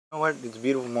You know what? It's a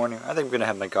beautiful morning. I think I'm gonna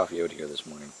have my coffee out here this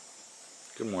morning.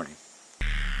 Good morning.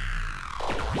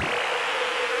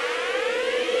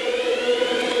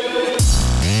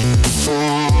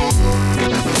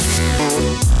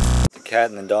 The cat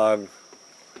and the dog.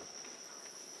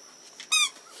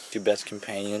 Two best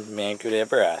companions man could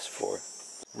ever ask for.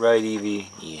 Right, Evie?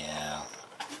 Yeah.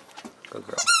 Good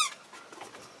girl.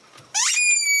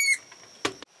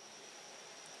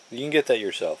 You can get that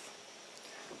yourself.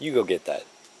 You go get that.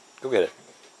 Go get it.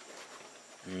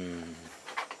 I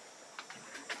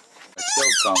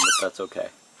spilled some, but that's okay.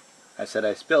 I said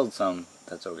I spilled some,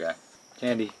 that's okay.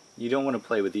 Candy, you don't want to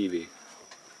play with Evie.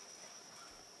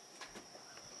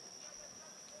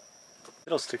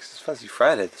 Fiddlesticks, it's Fuzzy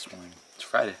Friday this morning. It's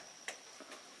Friday.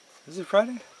 Is it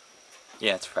Friday?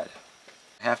 Yeah, it's Friday.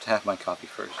 I have to have my coffee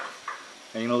first.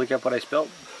 Are you gonna look up what I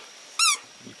spilled?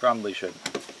 You probably should.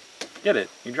 Get it,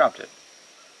 you dropped it.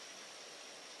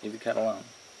 Leave the cat alone.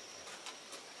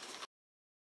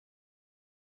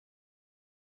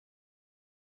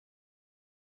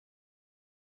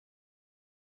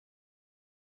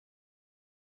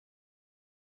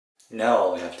 Now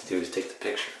all we have to do is take the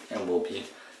picture and we'll be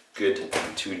good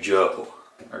to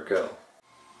go.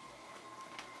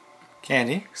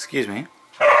 Candy, excuse me.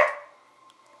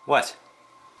 What?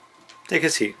 Take a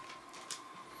seat.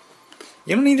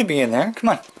 You don't need to be in there. Come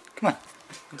on, come on.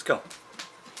 Let's go.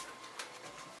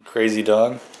 Crazy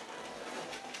dog.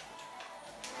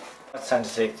 It's time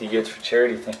to take the Goods for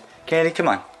Charity thing. Candy, come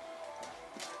on.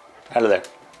 Out of there.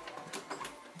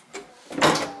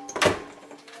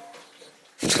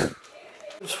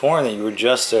 I was sworn that you were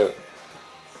just out.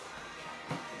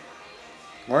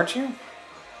 Weren't you?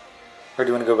 Or do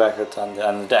you want to go back out on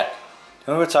the deck?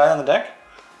 Do you want to go outside on the deck?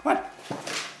 Come on.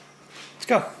 Let's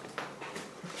go.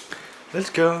 Let's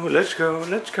go, let's go,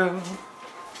 let's go.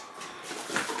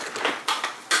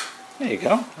 There you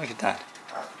go. Look at that.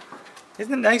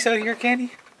 Isn't it nice out here,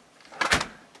 Candy?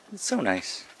 It's so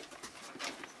nice.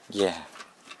 Yeah.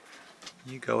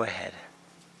 You go ahead.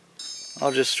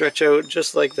 I'll just stretch out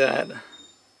just like that.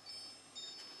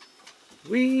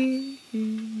 Whee!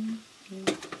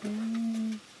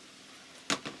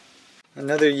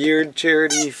 Another year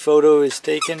charity photo is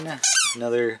taken.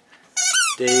 Another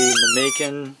day in the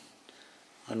making.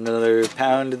 Another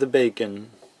pound of the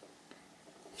bacon.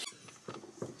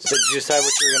 So did you decide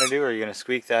what you were going to do? Or are you going to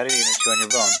squeak that or are you going to chew on your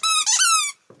bone?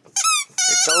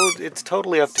 It's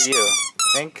totally up to you.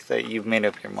 I think that you've made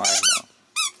up your mind though.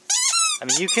 I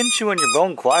mean, you can chew on your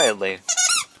bone quietly.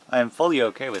 I am fully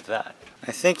okay with that.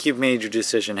 I think you've made your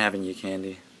decision, haven't you,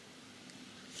 Candy?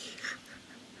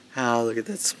 Oh, look at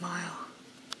that smile.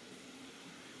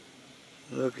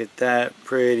 Look at that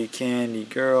pretty Candy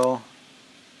girl.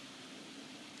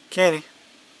 Candy.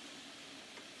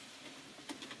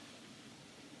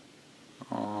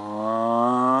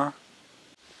 Aww.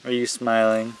 Are you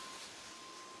smiling?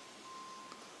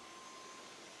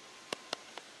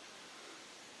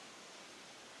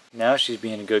 Now she's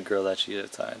being a good girl that she's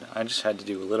outside. I just had to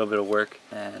do a little bit of work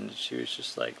and she was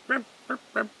just like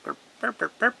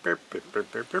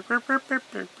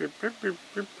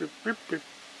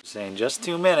saying just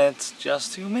 2 minutes,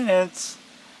 just 2 minutes.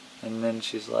 And then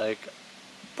she's like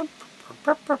those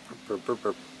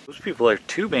people are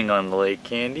tubing on the lake,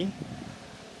 Candy.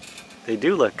 They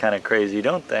do look kind of crazy,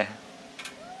 don't they?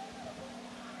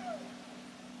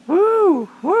 Woo!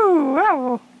 Woo!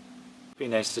 Wow! Be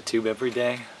nice to tube every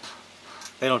day.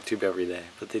 They don't tube every day,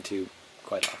 but they tube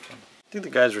quite often. I think the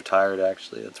guy's retired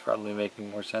actually. That's probably making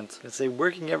more sense. I'd say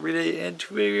working every day and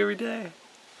tubing every day.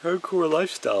 Hardcore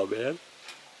lifestyle, man.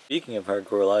 Speaking of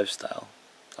hardcore lifestyle,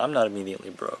 I'm not immediately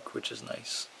broke, which is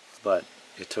nice. But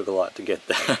it took a lot to get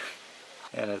there.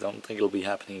 And I don't think it'll be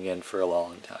happening again for a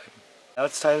long time. Now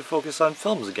it's time to focus on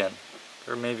films again.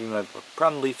 Or maybe my book.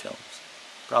 Probably films.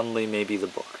 Probably maybe the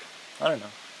book. I don't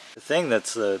know. The thing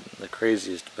that's the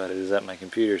craziest about it is that my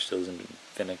computer still isn't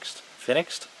finished.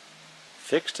 Finished?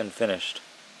 Fixed and finished.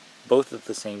 Both at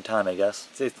the same time, I guess.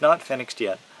 It's not finished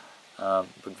yet. But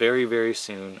very, very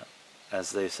soon,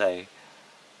 as they say,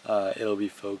 it'll be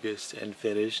focused and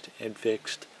finished and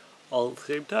fixed all at the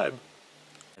same time.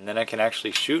 And then I can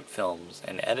actually shoot films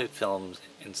and edit films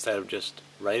instead of just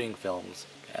writing films.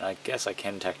 And I guess I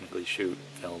can technically shoot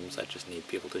films, I just need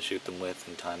people to shoot them with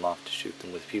and time off to shoot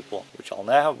them with people, which I'll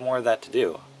now have more of that to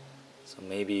do. So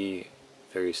maybe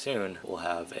very soon we'll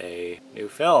have a new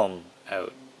film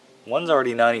out. One's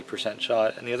already 90%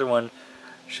 shot and the other one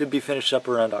should be finished up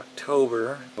around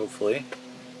October, hopefully.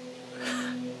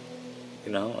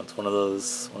 You know, it's one of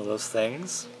those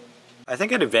things. I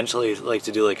think I'd eventually like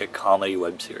to do like a comedy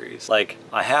web series. Like,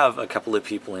 I have a couple of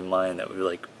people in mind that would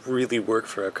like really work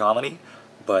for a comedy,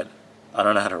 but I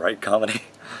don't know how to write comedy.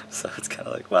 So it's kind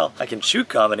of like, well, I can shoot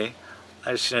comedy,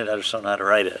 I just don't know how to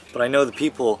write it. But I know the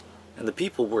people, and the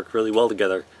people work really well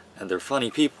together, and they're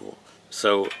funny people.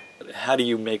 So how do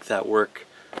you make that work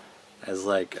as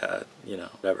like, you know,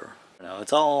 whatever. You know,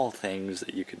 it's all things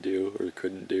that you could do or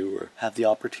couldn't do or have the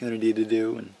opportunity to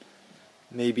do and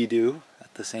maybe do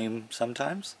at the same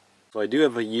sometimes. So I do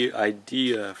have a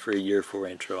idea for a year 4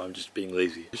 intro. I'm just being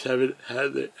lazy. Just haven't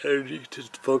had the energy to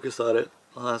focus on it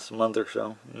the last month or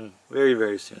so. Very,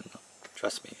 very soon though.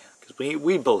 Trust me. Because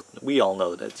we all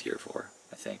know that it's year 4,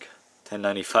 I think.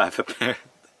 1095 apparently.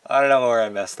 I don't know where I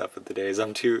messed up with the days.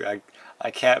 I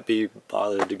can't be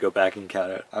bothered to go back and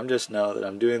count it. I'm just know that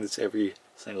I'm doing this every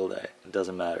single day. It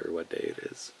doesn't matter what day it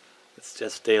is. It's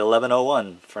just day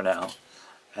 1101 for now.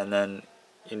 And then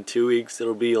in 2 weeks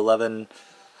it'll be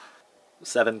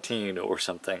 1117 or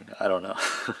something. I don't know.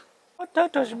 What?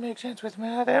 That doesn't make sense with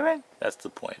math, Evan. That's the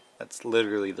point. That's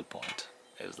literally the point.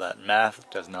 Is that math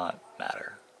does not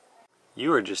matter.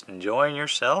 You are just enjoying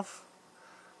yourself?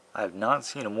 I have not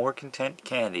seen a more content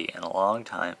Candy in a long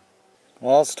time.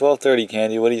 Well, it's 12:30,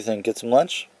 Candy. What do you think? Get some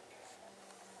lunch?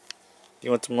 You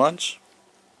want some lunch?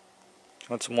 You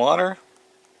want some water?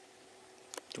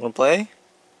 Do you want to play?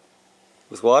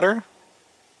 With water?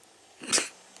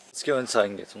 Let's go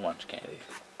inside and get some lunch, Candy.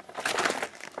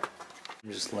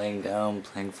 I'm just laying down,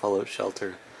 playing Fallout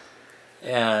Shelter.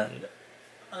 And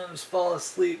I'm just falling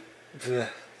asleep.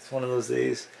 It's one of those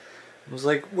days. I was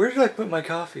like, where did I put my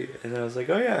coffee? And then I was like,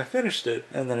 oh yeah, I finished it.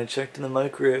 And then I checked in the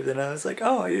microwave, and I was like,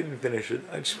 oh, I didn't finish it.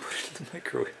 I just put it in the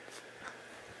microwave.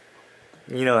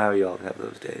 You know how you all have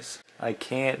those days. I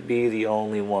can't be the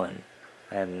only one.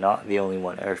 I am not the only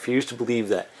one. I refuse to believe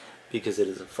that because it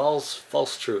is a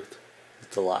false truth.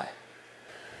 It's a lie.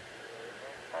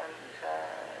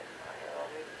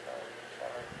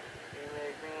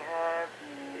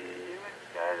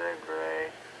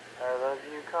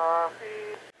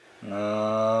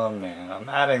 Oh man, I'm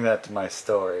adding that to my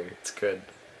story. It's good.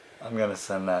 I'm gonna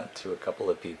send that to a couple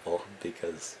of people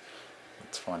because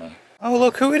it's funny. Oh,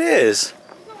 look who it is!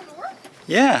 You going to work?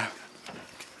 Yeah.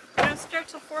 You don't start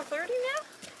till 4:30 now?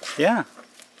 Yeah.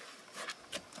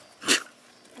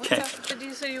 Okay. Did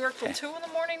you say you work till 2 in the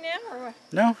morning now, or what?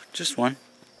 No, just one.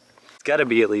 It's gotta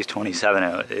be at least 27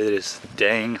 out. It is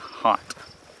dang hot.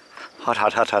 Hot,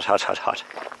 hot, hot, hot, hot, hot, hot.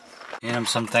 And I'm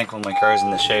so thankful my car's in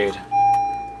the shade.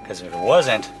 Because if it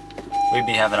wasn't, we'd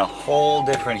be having a whole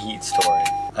different heat story.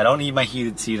 I don't need my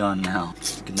heated seat on now.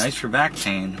 It's nice for back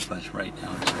pain, but right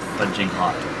now it's fudging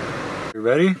hot. You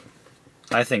ready?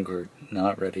 I think we're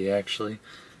not ready actually.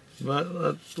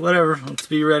 But whatever, let's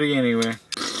be ready anyway.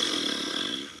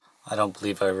 I don't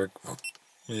believe I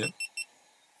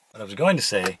What I was going to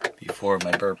say before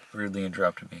my burp rudely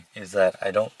interrupted me is that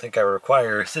I don't think I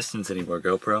require assistance anymore,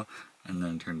 GoPro, and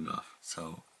then turn it off.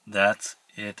 So that's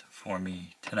it for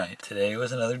me tonight. Today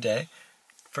was another day.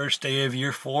 First day of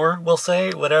year 4, we'll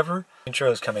say, whatever.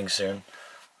 Intro is coming soon.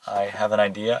 I have an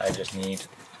idea, I just need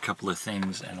a couple of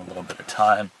things and a little bit of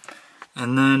time.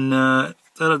 And then,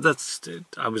 that's it.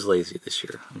 I was lazy this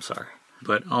year, I'm sorry.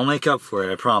 But I'll make up for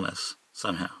it, I promise,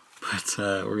 somehow. But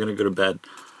we're gonna go to bed.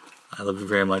 I love you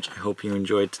very much. I hope you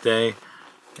enjoyed today.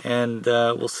 And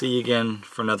we'll see you again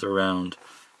for another round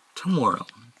tomorrow.